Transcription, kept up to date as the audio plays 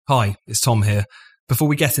Hi, it's Tom here. Before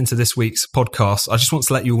we get into this week's podcast, I just want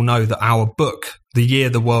to let you all know that our book, The Year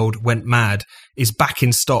the World Went Mad, is back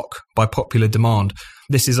in stock by popular demand.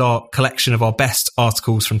 This is our collection of our best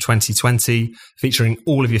articles from 2020, featuring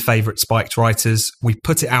all of your favourite Spiked writers. We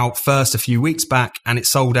put it out first a few weeks back, and it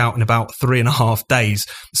sold out in about 3.5 days.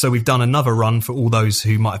 So we've done another run for all those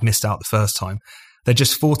who might have missed out the first time. They're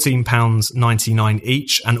just £14.99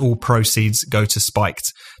 each, and all proceeds go to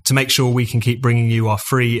Spiked to make sure we can keep bringing you our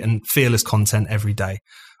free and fearless content every day.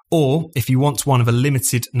 Or if you want one of a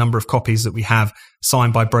limited number of copies that we have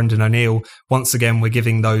signed by Brendan O'Neill, once again, we're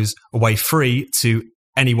giving those away free to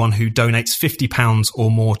anyone who donates £50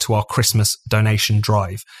 or more to our Christmas donation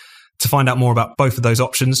drive. To find out more about both of those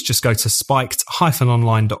options, just go to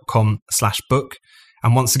spiked-online.com/book.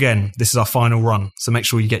 And once again, this is our final run, so make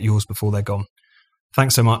sure you get yours before they're gone.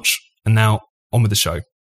 Thanks so much. And now, on with the show.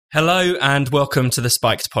 Hello and welcome to the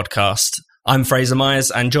Spiked podcast. I'm Fraser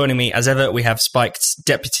Myers, and joining me as ever, we have Spiked's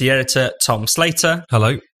deputy editor, Tom Slater.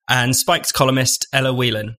 Hello. And Spiked columnist, Ella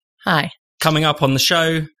Whelan. Hi. Coming up on the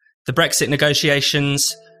show, the Brexit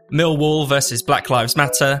negotiations, Millwall versus Black Lives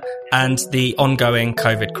Matter, and the ongoing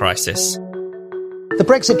COVID crisis. The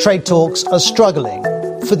Brexit trade talks are struggling.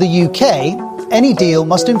 For the UK, any deal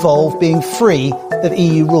must involve being free of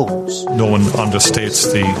EU rules. No one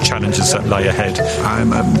understates the challenges that lie ahead.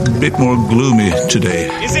 I'm a bit more gloomy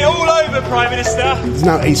today. Is it all over, Prime Minister? There's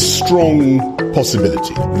now a strong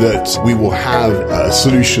possibility that we will have a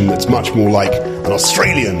solution that's much more like an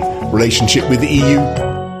Australian relationship with the EU.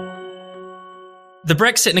 The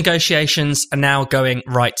Brexit negotiations are now going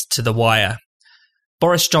right to the wire.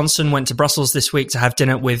 Boris Johnson went to Brussels this week to have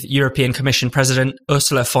dinner with European Commission President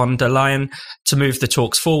Ursula von der Leyen to move the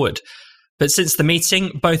talks forward. But since the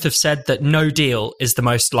meeting, both have said that no deal is the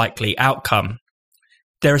most likely outcome.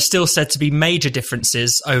 There are still said to be major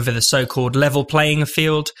differences over the so-called level playing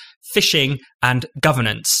field, fishing, and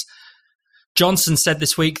governance. Johnson said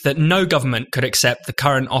this week that no government could accept the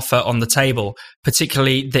current offer on the table,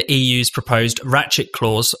 particularly the EU's proposed ratchet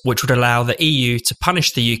clause, which would allow the EU to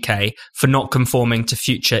punish the UK for not conforming to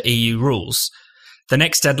future EU rules. The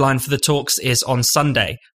next deadline for the talks is on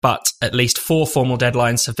Sunday, but at least 4 formal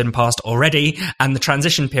deadlines have been passed already, and the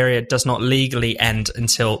transition period does not legally end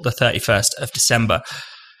until the 31st of December.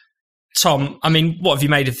 Tom, I mean, what have you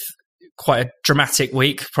made of quite a dramatic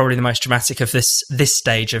week, probably the most dramatic of this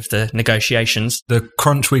stage of the negotiations? The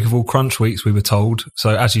crunch week of all crunch weeks, we were told.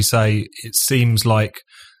 So as you say, it seems like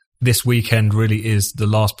this weekend really is the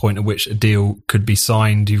last point at which a deal could be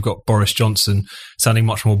signed. You've got Boris Johnson sounding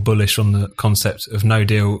much more bullish on the concept of no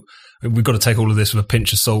deal. We've got to take all of this with a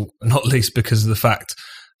pinch of salt, not least because of the fact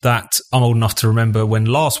that I'm old enough to remember when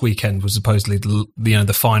last weekend was supposedly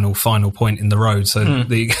the final point in the road. So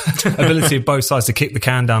the ability of both sides to kick the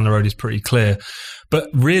can down the road is pretty clear. But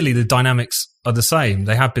really, the dynamics are the same.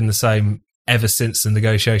 They have been the same ever since the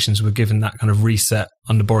negotiations were given that kind of reset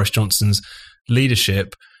under Boris Johnson's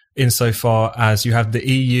leadership, insofar as you have the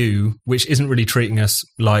EU, which isn't really treating us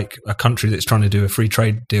like a country that's trying to do a free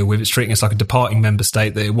trade deal with. It's treating us like a departing member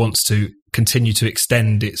state that it wants to continue to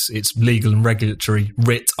extend its legal and regulatory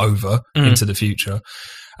writ over into the future.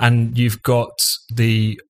 And you've got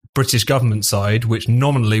the British government side, which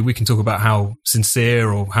nominally we can talk about how sincere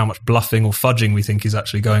or how much bluffing or fudging we think is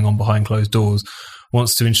actually going on behind closed doors,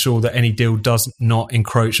 wants to ensure that any deal does not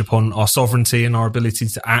encroach upon our sovereignty and our ability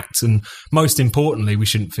to act. And most importantly, we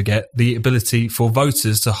shouldn't forget the ability for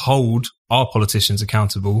voters to hold our politicians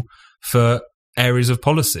accountable for areas of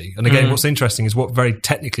policy. And again, what's interesting is what very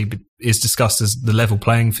technically is discussed as the level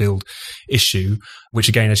playing field issue, which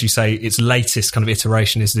again, as you say, its latest kind of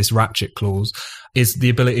iteration is this ratchet clause, is the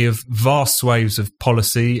ability of vast swathes of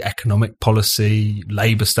policy, economic policy,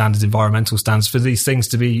 labour standards, environmental standards, for these things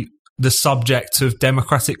to be the subject of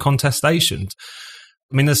democratic contestation.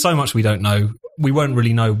 I mean, there's so much we don't know. We won't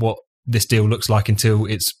really know what this deal looks like until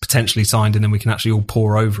it's potentially signed, and then we can actually all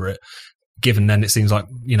pore over it. Given then it seems like,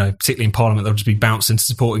 particularly in Parliament, they'll just be bouncing to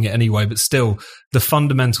supporting it anyway. But still, the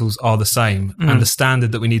fundamentals are the same. And the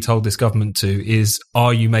standard that we need to hold this government to is,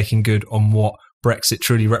 are you making good on what Brexit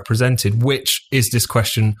truly represented, which is this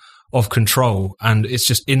question of control. And it's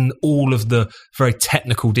just in all of the very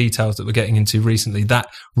technical details that we're getting into recently, that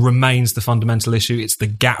remains the fundamental issue. It's the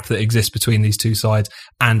gap that exists between these two sides.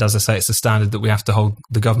 And as I say, it's the standard that we have to hold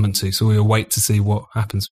the government to. So we'll wait to see what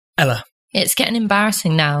happens. Ella. It's getting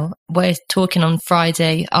embarrassing now. We're talking on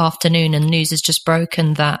Friday afternoon and news has just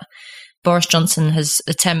broken that Boris Johnson has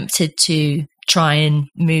attempted to try and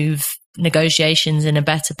move negotiations in a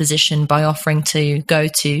better position by offering to go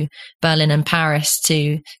to Berlin and Paris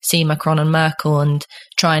to see Macron and Merkel and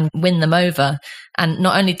try and win them over. And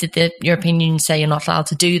not only did the European Union say you're not allowed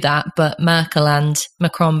to do that, but Merkel and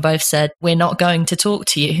Macron both said, we're not going to talk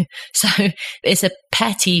to you. So it's a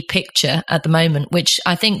petty picture at the moment, which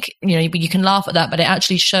I think, you can laugh at that, but it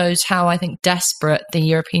actually shows how I think desperate the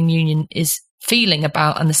European Union is feeling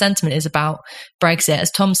about, and the sentiment is about Brexit.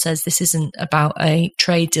 As Tom says, this isn't about a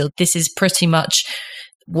trade deal. This is pretty much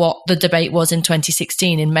what the debate was in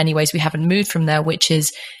 2016. In many ways, we haven't moved from there, which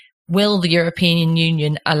is, will the European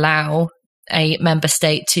Union allow a member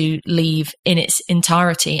state to leave in its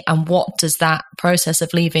entirety? And what does that process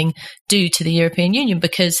of leaving do to the European Union?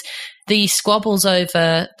 Because the squabbles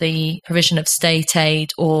over the provision of state aid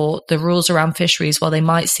or the rules around fisheries, while they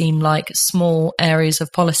might seem like small areas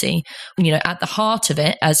of policy, at the heart of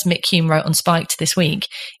it, as Mick Hume wrote on Spiked this week,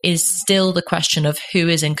 is still the question of who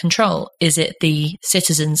is in control. Is it the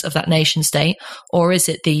citizens of that nation state, or is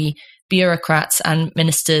it the bureaucrats and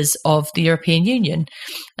ministers of the European Union?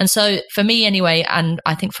 And so for me anyway, and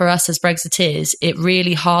I think for us as Brexiteers, it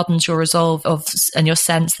really hardens your resolve and your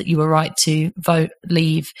sense that you were right to vote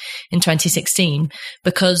leave in 2016,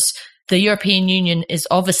 because the European Union is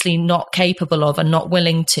obviously not capable of and not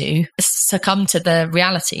willing to succumb to the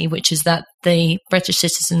reality, which is that the British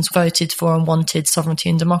citizens voted for and wanted sovereignty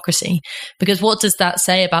and democracy. Because what does that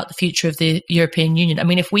say about the future of the European Union? I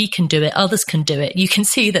mean, if we can do it, others can do it. You can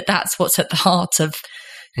see that that's what's at the heart of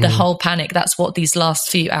the whole panic. That's what these last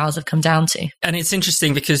few hours have come down to. And it's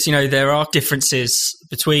interesting because, there are differences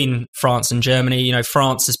between France and Germany.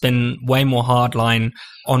 France has been way more hardline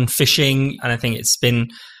on fishing, and I think it's been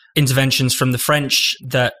interventions from the French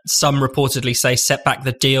that some reportedly say set back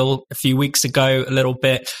the deal a few weeks ago a little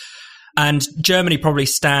bit. And Germany probably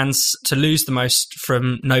stands to lose the most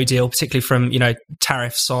from no deal, particularly from,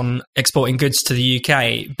 tariffs on exporting goods to the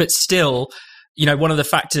UK. But still, one of the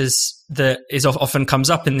factors that is often comes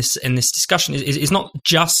up in this discussion is not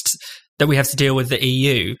just that we have to deal with the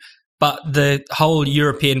EU, but the whole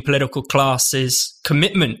European political class's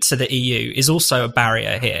commitment to the EU is also a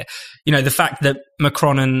barrier here. The fact that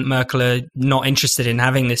Macron and Merkel are not interested in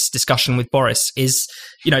having this discussion with Boris is,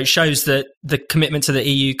 shows that the commitment to the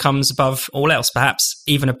EU comes above all else, perhaps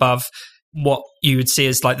even above what you would see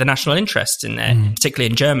as like the national interest in there, particularly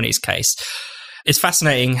in Germany's case. It's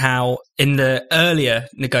fascinating how in the earlier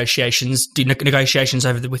negotiations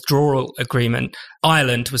over the withdrawal agreement,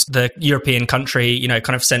 Ireland was the European country,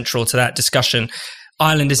 kind of central to that discussion.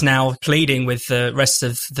 Ireland is now pleading with the rest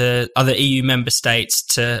of the other EU member states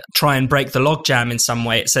to try and break the logjam in some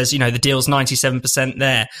way. It says, the deal's 97%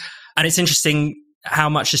 there. And it's interesting how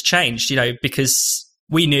much has changed, because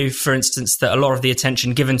we knew, for instance, that a lot of the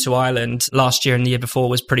attention given to Ireland last year and the year before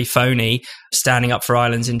was pretty phony. Standing up for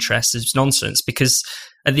Ireland's interests is nonsense, because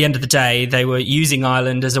at the end of the day, they were using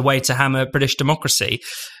Ireland as a way to hammer British democracy.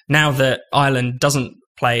 Now that Ireland doesn't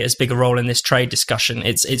play as big a role in this trade discussion,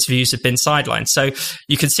 its views have been sidelined. So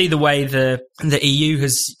you can see the way the EU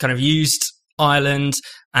has kind of used Ireland,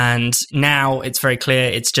 and now it's very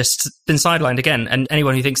clear it's just been sidelined again. And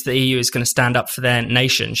anyone who thinks the EU is going to stand up for their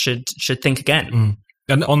nation should think again.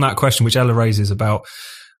 And on that question, which Ella raises about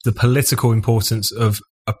the political importance of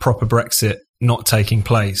a proper Brexit not taking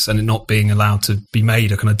place and it not being allowed to be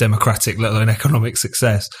made a kind of democratic, let alone economic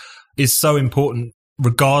success, is so important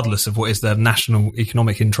regardless of what is their national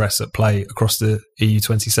economic interests at play across the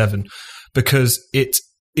EU27, because it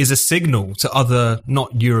is a signal to other not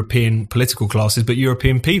European political classes, but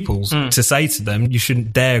European peoples to say to them, you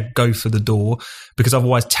shouldn't dare go for the door because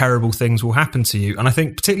otherwise terrible things will happen to you. And I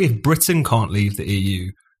think particularly if Britain can't leave the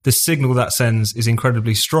EU, the signal that sends is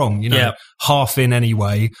incredibly strong. Half in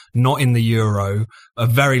anyway, not in the euro, a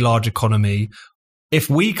very large economy. If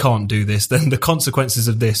we can't do this, then the consequences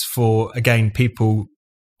of this for, again, people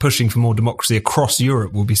pushing for more democracy across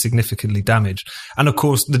Europe will be significantly damaged. And of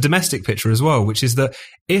course, the domestic picture as well, which is that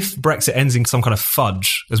if Brexit ends in some kind of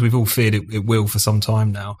fudge, as we've all feared it will for some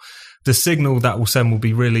time now, the signal that will send will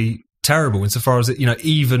be really terrible insofar as,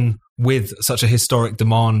 even with such a historic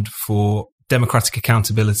demand for democratic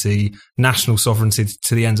accountability, national sovereignty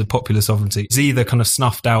to the ends of popular sovereignty, is either kind of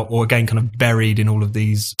snuffed out or again kind of buried in all of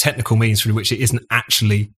these technical means through which it isn't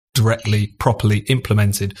actually directly, properly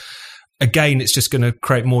implemented. Again, it's just going to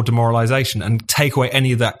create more demoralization and take away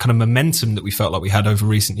any of that kind of momentum that we felt like we had over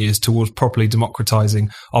recent years towards properly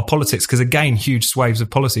democratizing our politics. Because again, huge swathes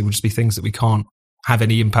of policy will just be things that we can't have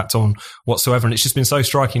any impact on whatsoever. And it's just been so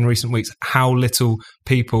striking in recent weeks how little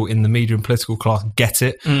people in the media and political class get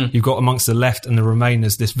it. You've got amongst the left and the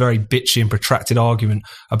Remainers this very bitchy and protracted argument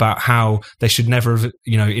about how they should never have,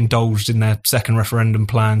 indulged in their second referendum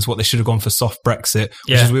plans, what they should have gone for soft Brexit,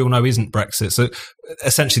 which as we all know isn't Brexit. So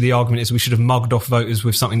essentially the argument is we should have mugged off voters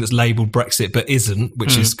with something that's labelled Brexit but isn't,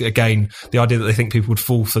 which is, again, the idea that they think people would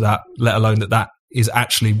fall for that, let alone that is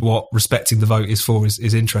actually what respecting the vote is for,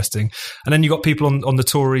 is interesting. And then you've got people on the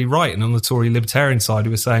Tory right and on the Tory libertarian side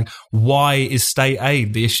who are saying, why is state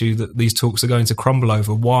aid the issue that these talks are going to crumble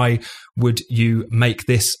over? Why would you make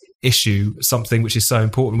this issue something which is so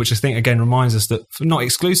important, which I think, again, reminds us that, not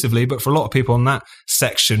exclusively, but for a lot of people on that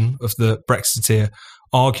section of the Brexiteer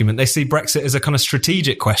argument, they see Brexit as a kind of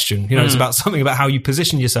strategic question. It's about something about how you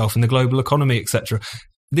position yourself in the global economy, etc.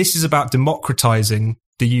 This is about democratising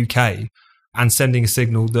the UK and sending a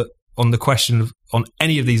signal that on the question of, on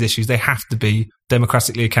any of these issues, they have to be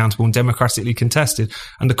democratically accountable and democratically contested.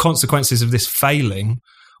 And the consequences of this failing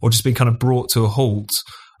or just being kind of brought to a halt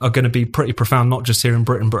are going to be pretty profound, not just here in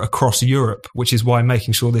Britain, but across Europe, which is why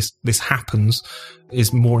making sure this happens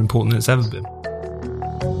is more important than it's ever been.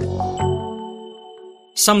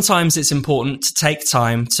 Sometimes it's important to take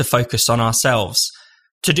time to focus on ourselves,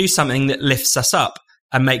 to do something that lifts us up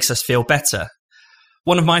and makes us feel better.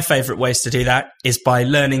 One of my favourite ways to do that is by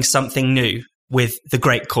learning something new with The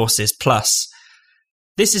Great Courses Plus.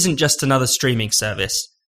 This isn't just another streaming service.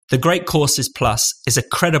 The Great Courses Plus is a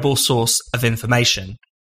credible source of information.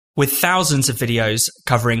 With thousands of videos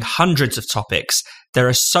covering hundreds of topics, there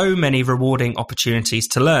are so many rewarding opportunities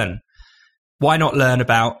to learn. Why not learn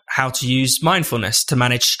about how to use mindfulness to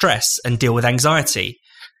manage stress and deal with anxiety?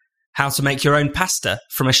 How to make your own pasta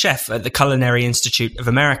from a chef at the Culinary Institute of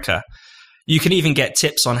America? You can even get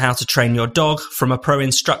tips on how to train your dog from a pro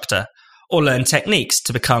instructor, or learn techniques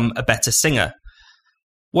to become a better singer.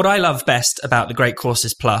 What I love best about the Great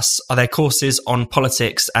Courses Plus are their courses on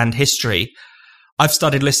politics and history. I've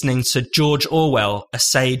started listening to George Orwell, A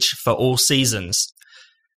Sage for All Seasons.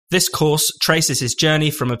 This course traces his journey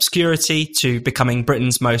from obscurity to becoming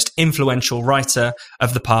Britain's most influential writer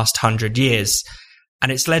of the past 100 years.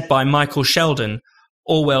 And it's led by Michael Sheldon,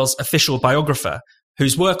 Orwell's official biographer,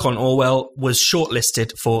 whose work on Orwell was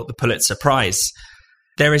shortlisted for the Pulitzer Prize.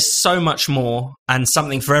 There is so much more and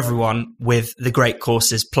something for everyone with the Great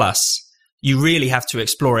Courses Plus. You really have to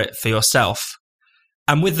explore it for yourself.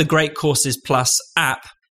 And with the Great Courses Plus app,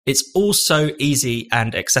 it's all so easy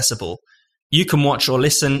and accessible. You can watch or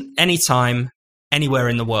listen anytime, anywhere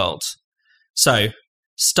in the world. So,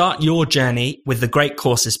 start your journey with the Great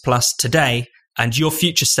Courses Plus today, and your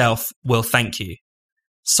future self will thank you.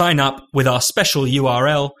 Sign up with our special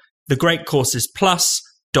URL,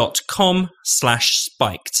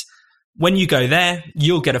 thegreatcoursesplus.com/spiked. When you go there,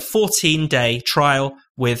 you'll get a 14-day trial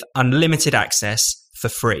with unlimited access for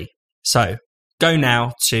free. So, go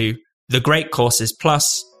now to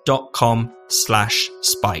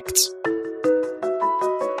thegreatcoursesplus.com/spiked.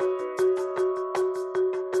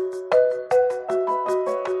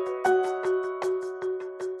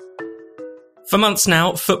 For months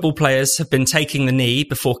now, football players have been taking the knee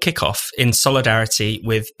before kickoff in solidarity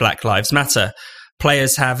with Black Lives Matter.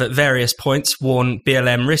 Players have at various points worn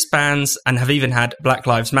BLM wristbands and have even had Black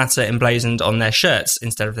Lives Matter emblazoned on their shirts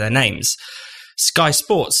instead of their names. Sky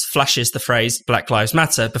Sports flashes the phrase Black Lives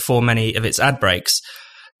Matter before many of its ad breaks.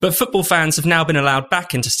 But football fans have now been allowed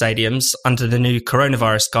back into stadiums under the new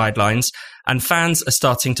coronavirus guidelines, and fans are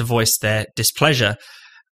starting to voice their displeasure.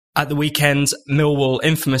 At the weekend, Millwall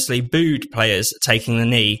infamously booed players taking the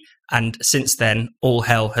knee, and since then, all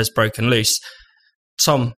hell has broken loose.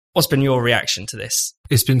 Tom, what's been your reaction to this?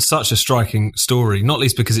 It's been such a striking story, not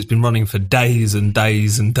least because it's been running for days and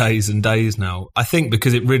days and days and days now. I think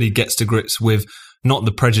because it really gets to grips with not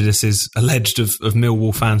the prejudices alleged of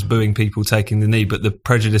Millwall fans booing people taking the knee, but the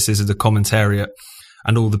prejudices of the commentariat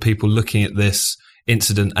and all the people looking at this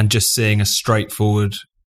incident and just seeing a straightforward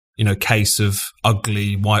case of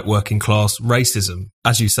ugly white working class racism.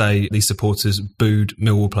 As you say, these supporters booed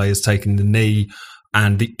Millwall players taking the knee,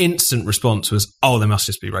 and the instant response was, oh, they must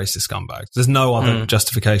just be racist scumbags. There's no other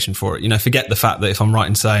justification for it. Forget the fact that, if I'm right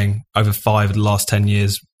in saying, over 5 of the last 10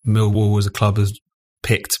 years, Millwall as a club has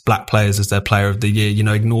picked black players as their player of the year.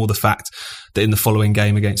 Ignore the fact that in the following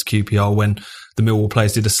game against QPR, when the Millwall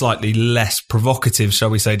players did a slightly less provocative,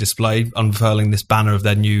 shall we say, display, unfurling this banner of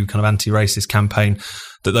their new kind of anti-racist campaign,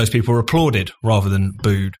 that those people were applauded rather than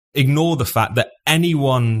booed. Ignore the fact that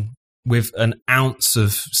anyone with an ounce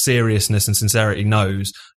of seriousness and sincerity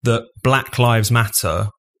knows that Black Lives Matter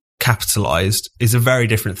capitalized is a very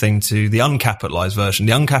different thing to the uncapitalized version.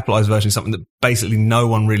 The uncapitalized version is something that basically no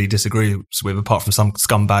one really disagrees with, apart from some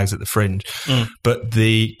scumbags at the fringe. But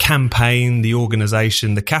the campaign, the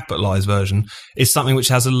organization, the capitalized version is something which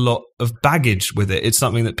has a lot of baggage with it. It's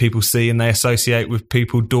something that people see and they associate with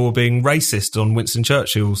people daubing racist on Winston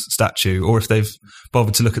Churchill's statue, or if they've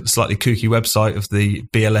bothered to look at the slightly kooky website of the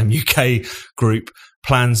BLM UK group,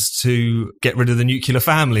 plans to get rid of the nuclear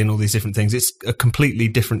family and all these different things. It's a completely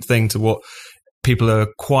different thing to what people are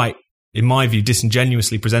quite, in my view,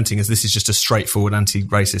 disingenuously presenting as this is just a straightforward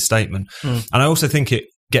anti-racist statement. And I also think it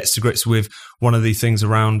gets to grips with one of the things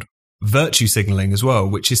around virtue signalling as well,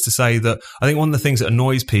 which is to say that I think one of the things that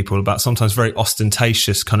annoys people about sometimes very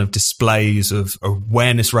ostentatious kind of displays of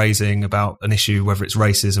awareness raising about an issue, whether it's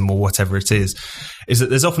racism or whatever it is that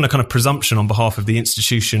there's often a kind of presumption on behalf of the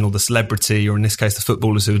institution or the celebrity, or in this case, the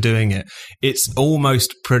footballers who are doing it. It's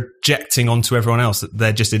almost projecting onto everyone else that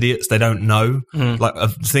they're just idiots. They don't know. Like the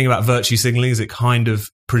thing about virtue signalling is it kind of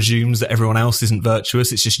presumes that everyone else isn't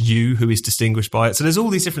virtuous. It's just you who is distinguished by it. So there's all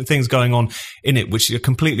these different things going on in it, which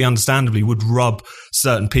completely understandably would rub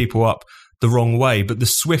certain people up the wrong way. But the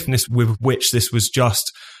swiftness with which this was just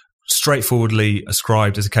straightforwardly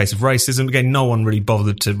ascribed as a case of racism. Again, no one really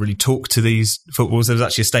bothered to really talk to these footballers. There was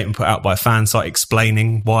actually a statement put out by a fan site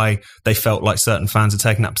explaining why they felt like certain fans had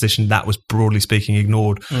taken that position. That was, broadly speaking,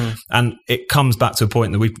 ignored. And it comes back to a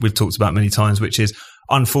point that we've talked about many times, which is,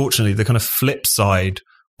 unfortunately, the kind of flip side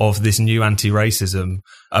of this new anti-racism,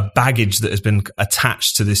 a baggage that has been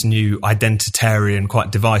attached to this new identitarian,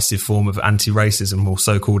 quite divisive form of anti-racism, or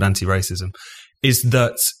so-called anti-racism, is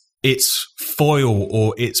that its foil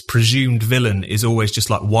or its presumed villain is always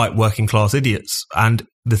just like white working class idiots. And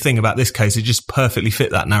the thing about this case, it just perfectly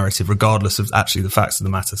fit that narrative, regardless of actually the facts of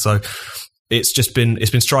the matter. So it's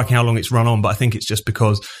been striking how long it's run on, but I think it's just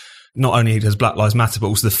because not only does Black Lives Matter, but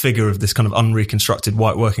also the figure of this kind of unreconstructed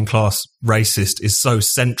white working class racist is so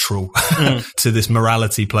central to this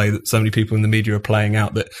morality play that so many people in the media are playing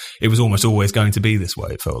out, that it was almost always going to be this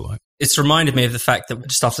way, it felt like. It's reminded me of the fact that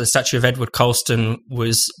just after the statue of Edward Colston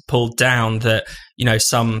was pulled down, that, you know,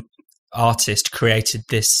 some artist created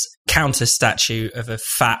this counter statue of a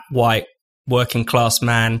fat white working class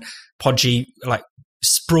man, podgy, like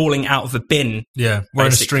sprawling out of a bin. Yeah,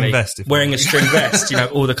 wearing a string vest. Wearing a string vest. You know,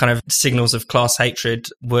 all the kind of signals of class hatred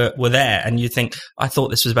were there. And you think, I thought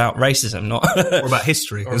this was about racism, not... or about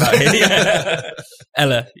history.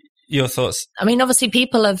 Ella, your thoughts? I mean, obviously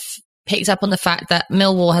people have picked up on the fact that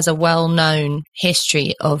Millwall has a well-known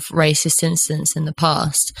history of racist incidents in the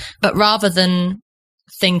past. But rather than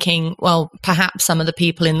thinking, well, perhaps some of the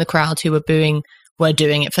people in the crowd who were booing were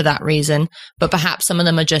doing it for that reason, but perhaps some of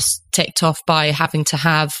them are just ticked off by having to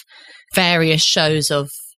have various shows of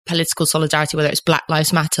political solidarity, whether it's Black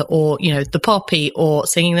Lives Matter or, you know, the poppy or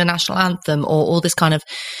singing the national anthem or all this kind of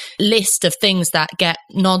list of things that get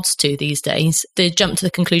nods to these days. They jump to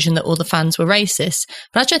the conclusion that all the fans were racist.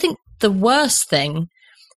 But actually, I think the worst thing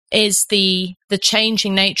is the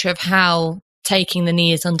changing nature of how taking the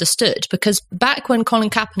knee is understood, because back when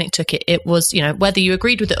Colin Kaepernick took it, it was, you know, whether you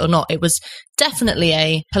agreed with it or not, it was definitely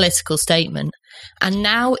a political statement. And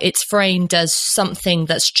now it's framed as something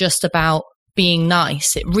that's just about being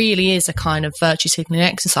nice. It really is a kind of virtue signaling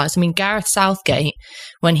exercise. I mean, Gareth Southgate,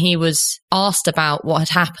 when he was asked about what had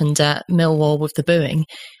happened at Millwall with the booing,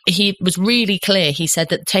 he was really clear. He said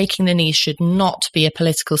that taking the knee should not be a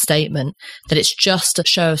political statement, that it's just a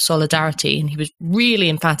show of solidarity. And he was really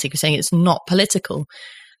emphatic, saying it's not political.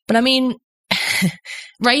 But I mean,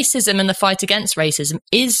 racism and the fight against racism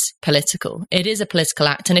is political. It is a political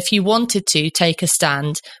act. And if you wanted to take a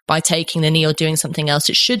stand by taking the knee or doing something else,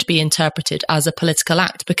 it should be interpreted as a political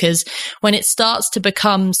act, because when it starts to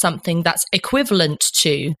become something that's equivalent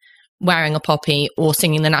to wearing a poppy or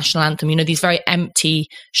singing the national anthem, you know, these very empty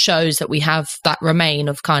shows that we have that remain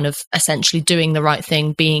of kind of essentially doing the right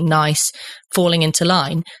thing, being nice, falling into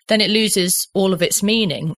line, then it loses all of its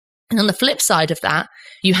meaning. And on the flip side of that,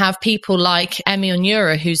 you have people like Emi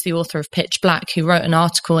Onura, who's the author of Pitch Black, who wrote an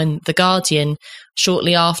article in The Guardian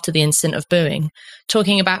shortly after the incident of booing,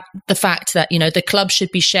 talking about the fact that, you know, the club should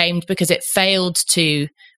be shamed because it failed to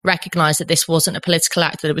recognise that this wasn't a political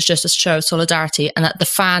act, that it was just a show of solidarity, and that the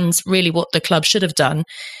fans, really what the club should have done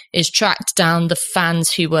is tracked down the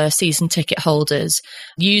fans who were season ticket holders,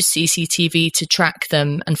 use CCTV to track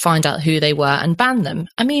them and find out who they were and ban them.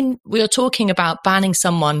 I mean, we are talking about banning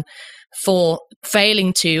someone for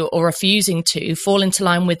failing to or refusing to fall into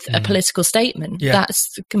line with a political statement. Yeah.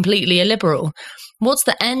 That's completely illiberal. What's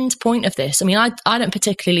the end point of this? I mean, I don't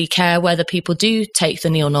particularly care whether people do take the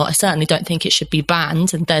knee or not. I certainly don't think it should be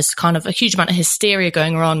banned. And there's kind of a huge amount of hysteria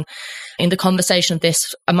going on in the conversation of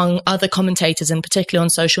this among other commentators and particularly on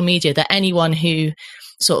social media, that anyone who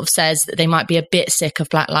sort of says that they might be a bit sick of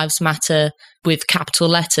Black Lives Matter with capital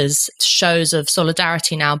letters shows of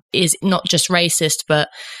solidarity now is not just racist, but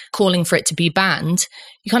calling for it to be banned.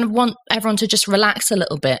 You kind of want everyone to just relax a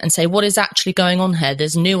little bit and say, what is actually going on here?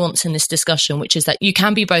 There's nuance in this discussion, which is that you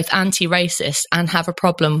can be both anti-racist and have a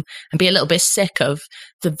problem and be a little bit sick of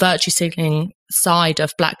the virtue signaling side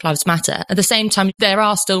of Black Lives Matter. At the same time, there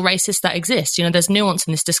are still racists that exist. You know, there's nuance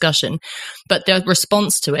in this discussion, but the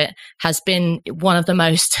response to it has been one of the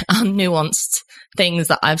most unnuanced things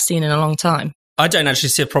that I've seen in a long time. I don't actually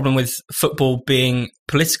see a problem with football being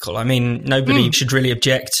political. I mean, nobody should really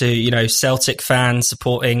object to, you know, Celtic fans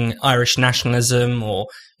supporting Irish nationalism or,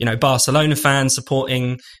 you know, Barcelona fans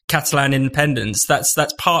supporting Catalan independence. That's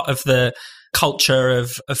part of the culture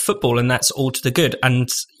of football, and that's all to the good. And,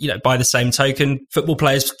 you know, by the same token, football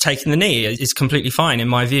players taking the knee is completely fine in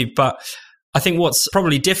my view. But I think what's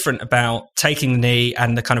probably different about taking the knee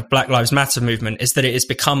and the kind of Black Lives Matter movement is that it has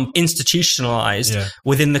become institutionalized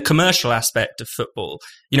within the commercial aspect of football.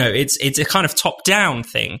 You know, it's a kind of top-down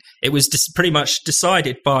thing. It was pretty much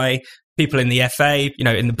decided by people in the FA, you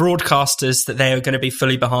know, in the broadcasters, that they are going to be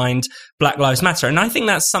fully behind Black Lives Matter. And I think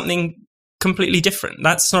that's something completely different.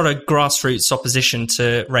 That's not a grassroots opposition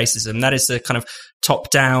to racism. That is a kind of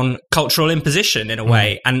top-down cultural imposition in a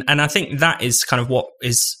way. And I think that is kind of what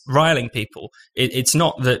is riling people. It's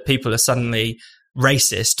not that people are suddenly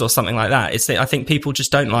racist or something like that. It's that I think people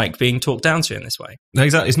just don't like being talked down to in this way.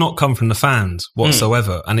 Exactly. It's not come from the fans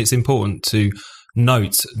whatsoever. And it's important to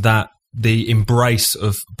note that the embrace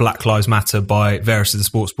of Black Lives Matter by various of the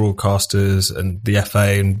sports broadcasters and the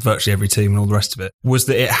FA and virtually every team and all the rest of it was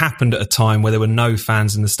that it happened at a time where there were no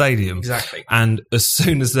fans in the stadium. Exactly. And as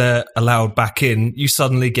soon as they're allowed back in, you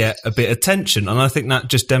suddenly get a bit of tension. And I think that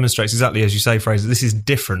just demonstrates exactly as you say, Fraser, this is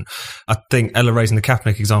different. I think Ella raising the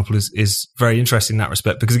Kaepernick example is very interesting in that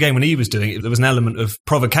respect, because again, when he was doing it, there was an element of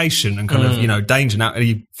provocation and kind of, you know, danger. Now,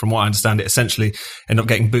 he, from what I understand it, essentially ended up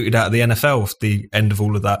getting booted out of the NFL at the end of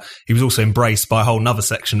all of that. He was also embraced by a whole nother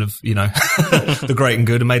section of, you know, the great and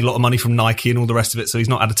good, and made a lot of money from Nike and all the rest of it. So he's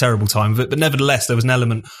not had a terrible time of it. But nevertheless, there was an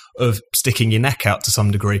element of sticking your neck out to some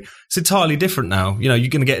degree. It's entirely different now. You know, you're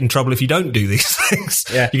going to get in trouble if you don't do these things.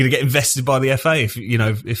 Yeah. You're going to get invested by the FA if, you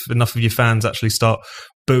know, if enough of your fans actually start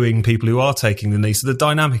booing people who are taking the knee. So the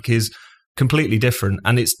dynamic is completely different.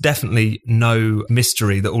 And it's definitely no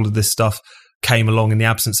mystery that all of this stuff came along in the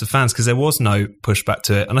absence of fans, because there was no pushback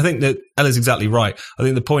to it. And I think that Ella's exactly right. I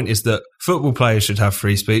think the point is that football players should have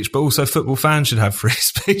free speech, but also football fans should have free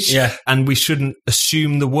speech. Yeah. And we shouldn't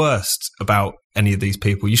assume the worst about any of these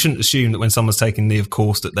people. You shouldn't assume that when someone's taking knee, of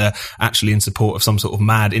course, that they're actually in support of some sort of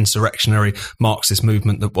mad insurrectionary Marxist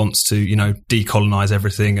movement that wants to, you know, decolonize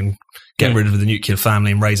everything and get rid of the nuclear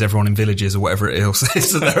family and raise everyone in villages or whatever it is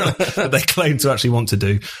that they claim to actually want to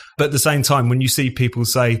do. But at the same time, when you see people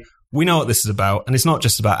say, we know what this is about, and it's not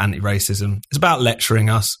just about anti-racism. It's about lecturing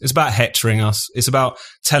us. It's about hectoring us. It's about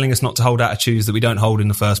telling us not to hold attitudes that we don't hold in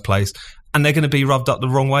the first place. And they're going to be rubbed up the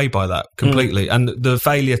wrong way by that completely. And the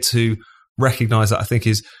failure to recognise that, I think,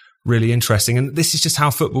 is really interesting. And this is just how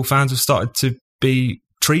football fans have started to be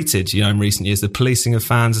treated, you know, in recent years. The policing of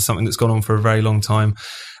fans is something that's gone on for a very long time.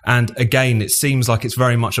 And again, it seems like it's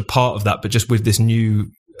very much a part of that, but just with this new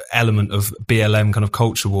element of BLM kind of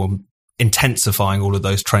culture war, intensifying all of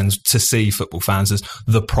those trends, to see football fans as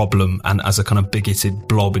the problem and as a kind of bigoted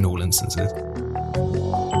blob in all instances.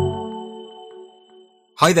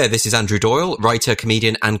 Hi there, this is Andrew Doyle, writer,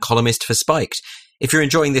 comedian and columnist for Spiked. If you're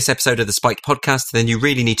enjoying this episode of the Spiked podcast, then you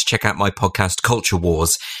really need to check out my podcast, Culture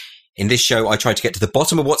Wars. In this show, I try to get to the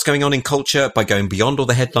bottom of what's going on in culture by going beyond all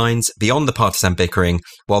the headlines, beyond the partisan bickering,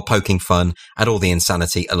 while poking fun at all the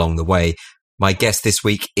insanity along the way. My guest this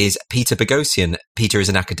week is Peter Boghossian. Peter is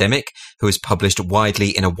an academic who has published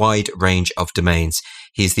widely in a wide range of domains.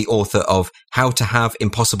 He is the author of How to Have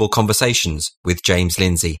Impossible Conversations with James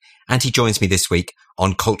Lindsay, and he joins me this week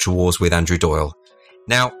on Culture Wars with Andrew Doyle.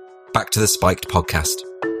 Now, back to the Spiked podcast.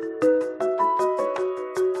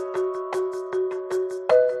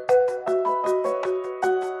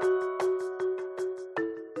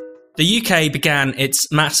 The UK began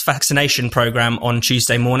its mass vaccination programme on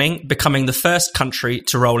Tuesday morning, becoming the first country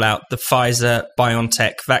to roll out the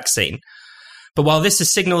Pfizer-BioNTech vaccine. But while this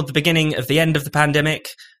has signalled the beginning of the end of the pandemic,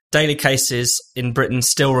 daily cases in Britain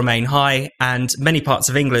still remain high, and many parts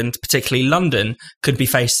of England, particularly London, could be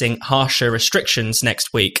facing harsher restrictions next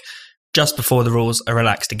week, just before the rules are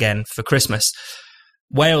relaxed again for Christmas.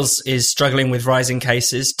 Wales is struggling with rising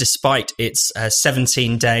cases, despite its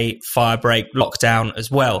 17-day firebreak lockdown as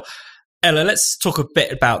well. Ella, let's talk a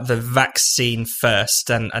bit about the vaccine first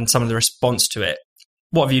and some of the response to it.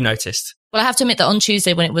 What have you noticed? Well, I have to admit that on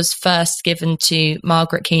Tuesday, when it was first given to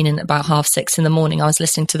Margaret Keenan at about 6:30 in the morning, I was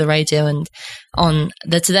listening to the radio, and on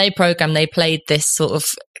the Today programme, they played this sort of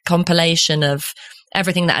compilation of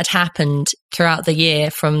everything that had happened throughout the year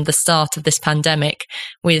from the start of this pandemic,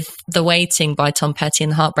 with The Waiting by Tom Petty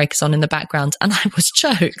and the Heartbreakers on in the background. And I was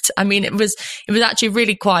choked. I mean, it was actually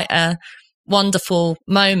really quite a wonderful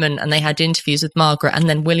moment. And they had interviews with Margaret and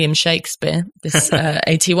then William Shakespeare, this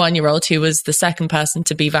 81-year-old who was the second person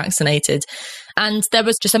to be vaccinated. And there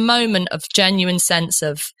was just a moment of genuine sense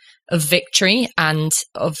of victory and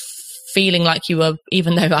of feeling like you were,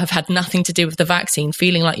 even though I've had nothing to do with the vaccine,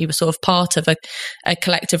 feeling like you were sort of part of a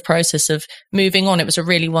collective process of moving on. It was a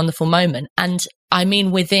really wonderful moment. And I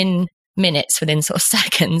mean, within minutes, within sort of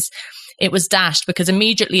seconds, it was dashed, because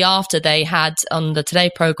immediately after they had on the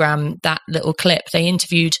Today programme that little clip, they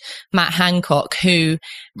interviewed Matt Hancock, who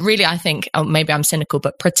really, I think, maybe I'm cynical,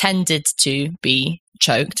 but pretended to be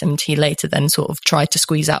choked, and he later then sort of tried to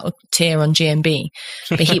squeeze out a tear on GMB.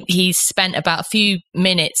 But he spent about a few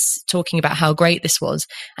minutes talking about how great this was,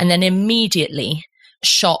 and then immediately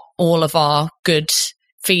shot all of our good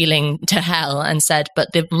feeling to hell and said, but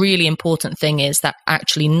the really important thing is that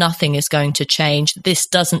actually nothing is going to change. This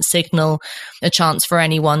doesn't signal a chance for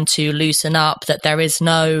anyone to loosen up, that there is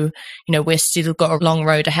no, we're still got a long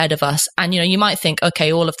road ahead of us. And, you might think,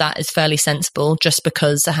 okay, all of that is fairly sensible. Just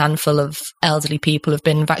because a handful of elderly people have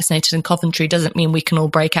been vaccinated in Coventry doesn't mean we can all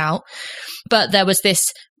break out. But there was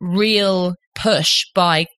this real push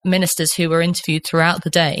by ministers who were interviewed throughout the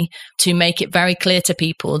day to make it very clear to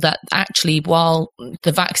people that actually, while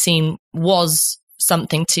the vaccine was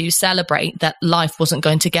something to celebrate, that life wasn't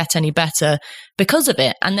going to get any better because of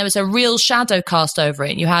it. And there was a real shadow cast over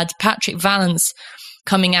it. You had Patrick Vallance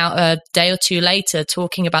coming out a day or two later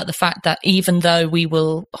talking about the fact that even though we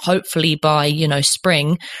will hopefully by,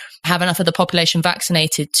 spring, have enough of the population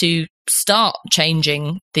vaccinated to start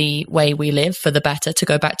changing the way we live for the better, to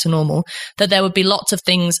go back to normal, that there would be lots of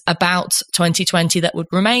things about 2020 that would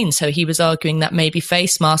remain. So he was arguing that maybe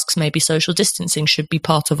face masks, maybe social distancing should be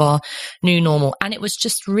part of our new normal. And it was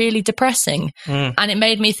just really depressing. And it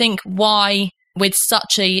made me think, why, with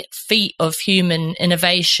such a feat of human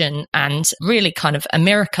innovation and really kind of a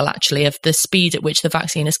miracle, actually, of the speed at which the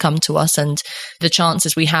vaccine has come to us and the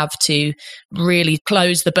chances we have to really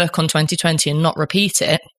close the book on 2020 and not repeat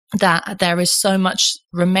it, that there is so much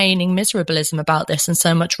remaining miserabilism about this, and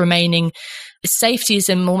so much remaining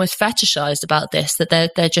safetyism almost fetishized about this, that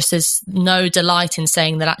there just is no delight in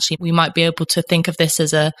saying that actually we might be able to think of this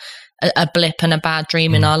as a blip and a bad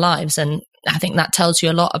dream in our lives. And I think that tells you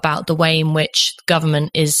a lot about the way in which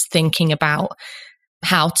government is thinking about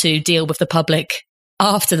how to deal with the public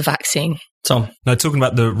after the vaccine. Tom? Now, talking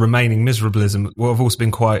about the remaining miserabilism, what I've also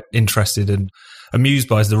been quite interested and amused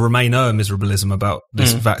by is the Remainer miserabilism about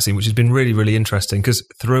this vaccine, which has been really, really interesting, because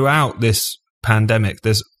throughout this pandemic,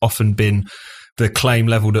 there's often been the claim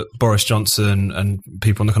levelled at Boris Johnson and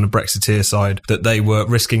people on the kind of Brexiteer side that they were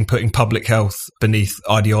risking putting public health beneath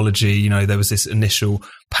ideology. There was this initial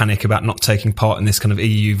panic about not taking part in this kind of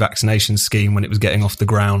EU vaccination scheme when it was getting off the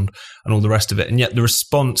ground and all the rest of it. And yet the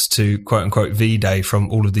response to quote unquote V-Day from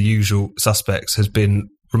all of the usual suspects has been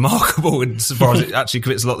remarkable insofar as it actually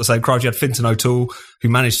commits a lot of the same crimes. You had Fintan O'Toole, who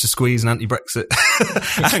managed to squeeze an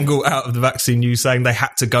anti-Brexit angle out of the vaccine news, saying they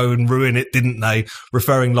had to go and ruin it, didn't they?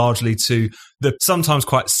 Referring largely to the sometimes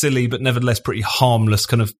quite silly but nevertheless pretty harmless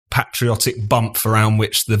kind of patriotic bump around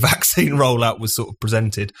which the vaccine rollout was sort of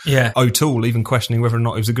presented. Yeah. O'Toole even questioning whether or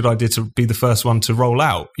not it was a good idea to be the first one to roll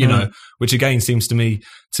out, which again seems to me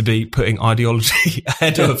to be putting ideology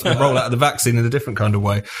ahead of the rollout of the vaccine in a different kind of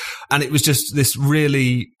way. And it was just this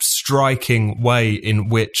really striking way in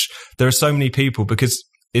which there are so many people, because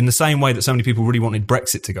in the same way that so many people really wanted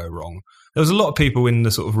Brexit to go wrong, there was a lot of people in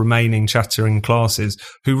the sort of remaining chattering classes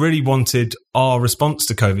who really wanted our response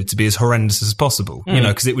to COVID to be as horrendous as possible,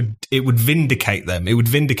 because it would vindicate them. It would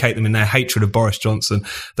vindicate them in their hatred of Boris Johnson,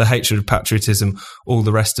 their hatred of patriotism, all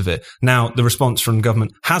the rest of it. Now, the response from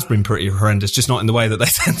government has been pretty horrendous, just not in the way that they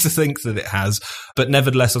tend to think that it has. But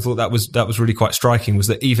nevertheless, I thought that was really quite striking, was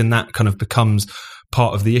that even that kind of becomes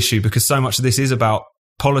part of the issue, because so much of this is about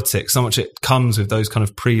politics, so much it comes with those kind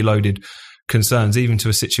of preloaded concerns, even to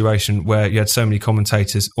a situation where you had so many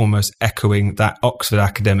commentators almost echoing that Oxford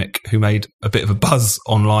academic who made a bit of a buzz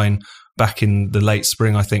online back in the late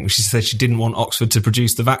spring, I think, she said she didn't want Oxford to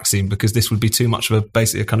produce the vaccine because this would be too much of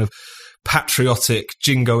basically a kind of patriotic,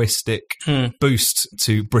 jingoistic boost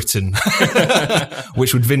to Britain,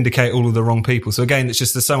 which would vindicate all of the wrong people. So again,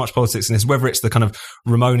 there's so much politics in this, whether it's the kind of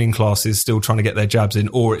Ramoning classes still trying to get their jabs in,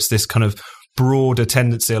 or it's this kind of broader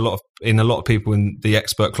tendency in a lot of people in the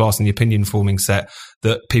expert class and the opinion forming set,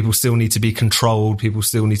 that people still need to be controlled, people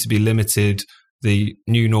still need to be limited. The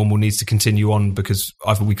new normal needs to continue on because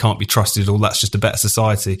either we can't be trusted or that's just a better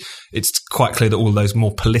society. It's quite clear that all those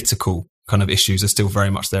more political kind of issues are still very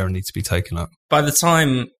much there and need to be taken up. By the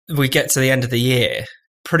time we get to the end of the year,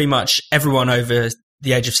 pretty much everyone over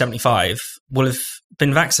the age of 75 will have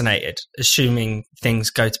been vaccinated, assuming things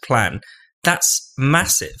go to plan. That's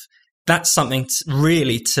massive. That's something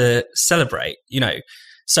really to celebrate,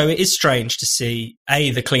 So it is strange to see,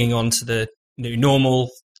 the clinging on to the new normal,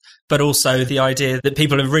 but also the idea that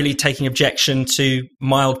people are really taking objection to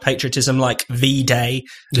mild patriotism like V-Day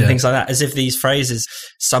and things like that, as if these phrases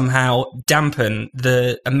somehow dampen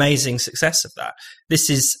the amazing success of that. This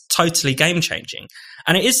is totally game-changing.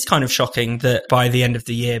 And it is kind of shocking that by the end of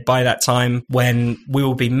the year, by that time when we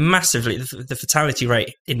will be massively, the fatality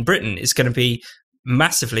rate in Britain is going to be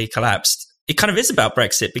massively collapsed. It kind of is about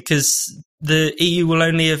Brexit because the EU will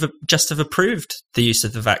only have approved the use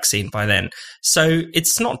of the vaccine by then. So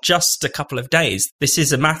it's not just a couple of days. This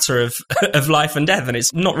is a matter of life and death, and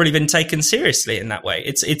it's not really been taken seriously in that way.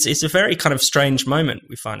 It's a very kind of strange moment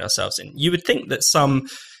we find ourselves in. You would think that some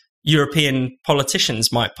European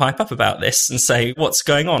politicians might pipe up about this and say, what's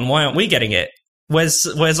going on? Why aren't we getting it? Where's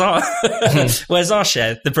our where's our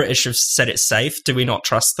share? The British have said it's safe. Do we not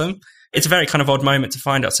trust them? It's a very kind of odd moment to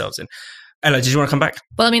find ourselves in. Ella, did you want to come back?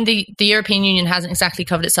 Well, I mean, the European Union hasn't exactly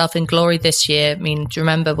covered itself in glory this year. I mean, do you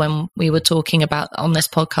remember when we were talking about on this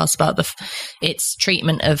podcast about its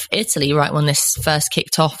treatment of Italy, right, when this first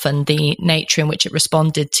kicked off, and the nature in which it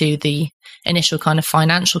responded to the initial kind of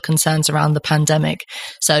financial concerns around the pandemic?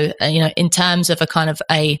 So, in terms of a kind of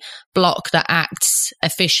a bloc that acts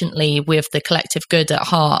efficiently with the collective good at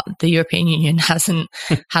heart, the European Union hasn't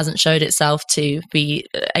showed itself to be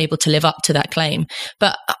able to live up to that claim.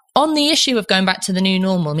 But on the issue of going back to the new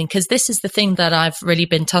normal, I mean, because this is the thing that I've really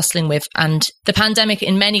been tussling with, and the pandemic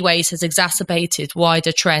in many ways has exacerbated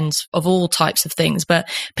wider trends of all types of things, but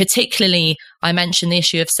particularly I mentioned the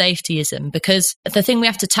issue of safetyism, because the thing we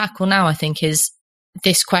have to tackle now, I think, is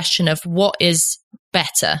this question of what is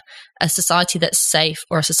better, a society that's safe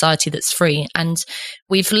or a society that's free. And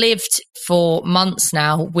we've lived for months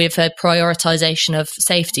now with a prioritization of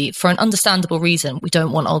safety for an understandable reason. We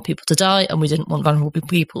don't want old people to die, and we didn't want vulnerable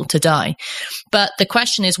people to die. But the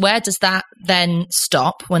question is, where does that then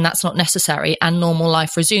stop when that's not necessary and normal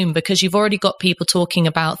life resume? Because you've already got people talking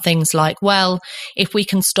about things like, well, if we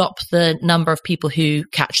can stop the number of people who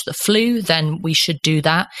catch the flu, then we should do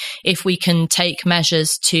that. If we can take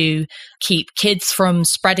measures to keep kids from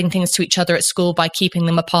spreading things to each other at school by keeping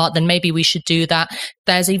them apart, then maybe we should do that.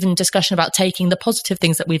 There's even discussion about taking the positive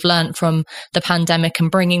things that we've learned from the pandemic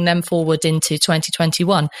and bringing them forward into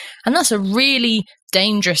 2021. And that's a really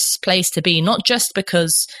dangerous place to be, not just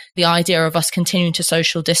because the idea of us continuing to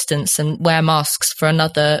social distance and wear masks for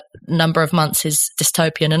another number of months is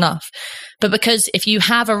dystopian enough, but because if you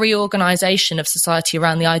have a reorganization of society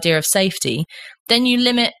around the idea of safety, then you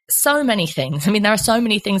limit so many things. I mean, there are so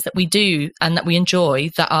many things that we do and that we enjoy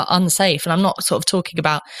that are unsafe. And I'm not sort of talking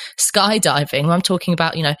about skydiving. I'm talking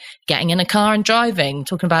about, getting in a car and driving, I'm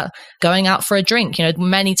talking about going out for a drink.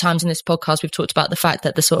 Many times in this podcast, we've talked about the fact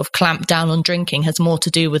that the sort of clamp down on drinking has more to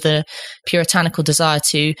do with a puritanical desire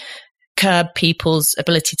to curb people's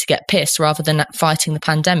ability to get pissed rather than fighting the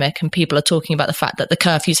pandemic. And people are talking about the fact that the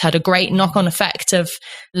curfews had a great knock-on effect of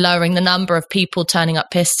lowering the number of people turning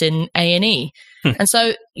up pissed in A&E. And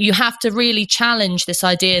so you have to really challenge this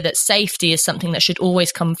idea that safety is something that should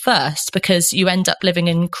always come first, because you end up living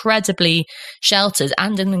an incredibly sheltered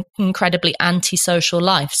and an incredibly antisocial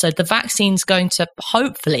life. So the vaccine's going to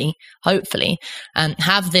hopefully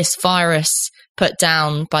have this virus put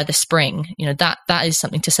down by the spring. That is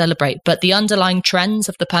something to celebrate. But the underlying trends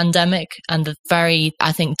of the pandemic and the very,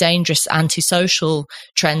 I think, dangerous antisocial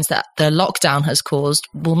trends that the lockdown has caused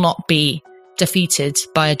will not be defeated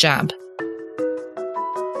by a jab.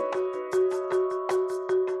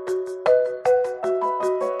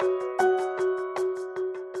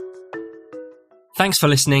 Thanks for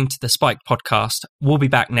listening to the Spike podcast. We'll be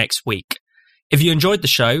back next week. If you enjoyed the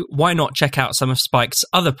show, why not check out some of Spike's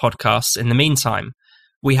other podcasts in the meantime?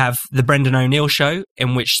 We have The Brendan O'Neill Show,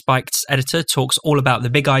 in which Spike's editor talks all about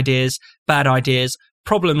the big ideas, bad ideas,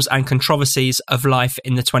 problems and controversies of life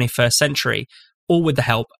in the 21st century, all with the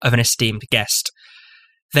help of an esteemed guest.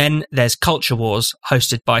 Then there's Culture Wars,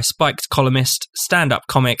 hosted by Spiked columnist, stand-up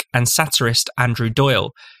comic and satirist Andrew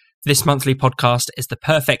Doyle. This monthly podcast is the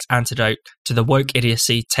perfect antidote to the woke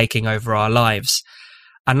idiocy taking over our lives.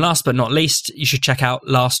 And last but not least, you should check out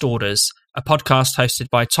Last Orders, a podcast hosted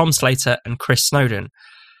by Tom Slater and Chris Snowdon.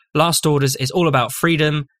 Last Orders is all about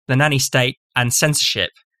freedom, the nanny state, and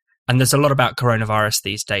censorship. And there's a lot about coronavirus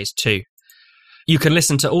these days too. You can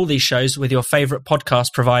listen to all these shows with your favourite podcast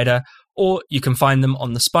provider, or you can find them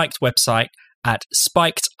on the Spiked website at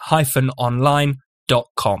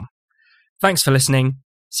spiked-online.com. Thanks for listening.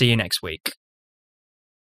 See you next week.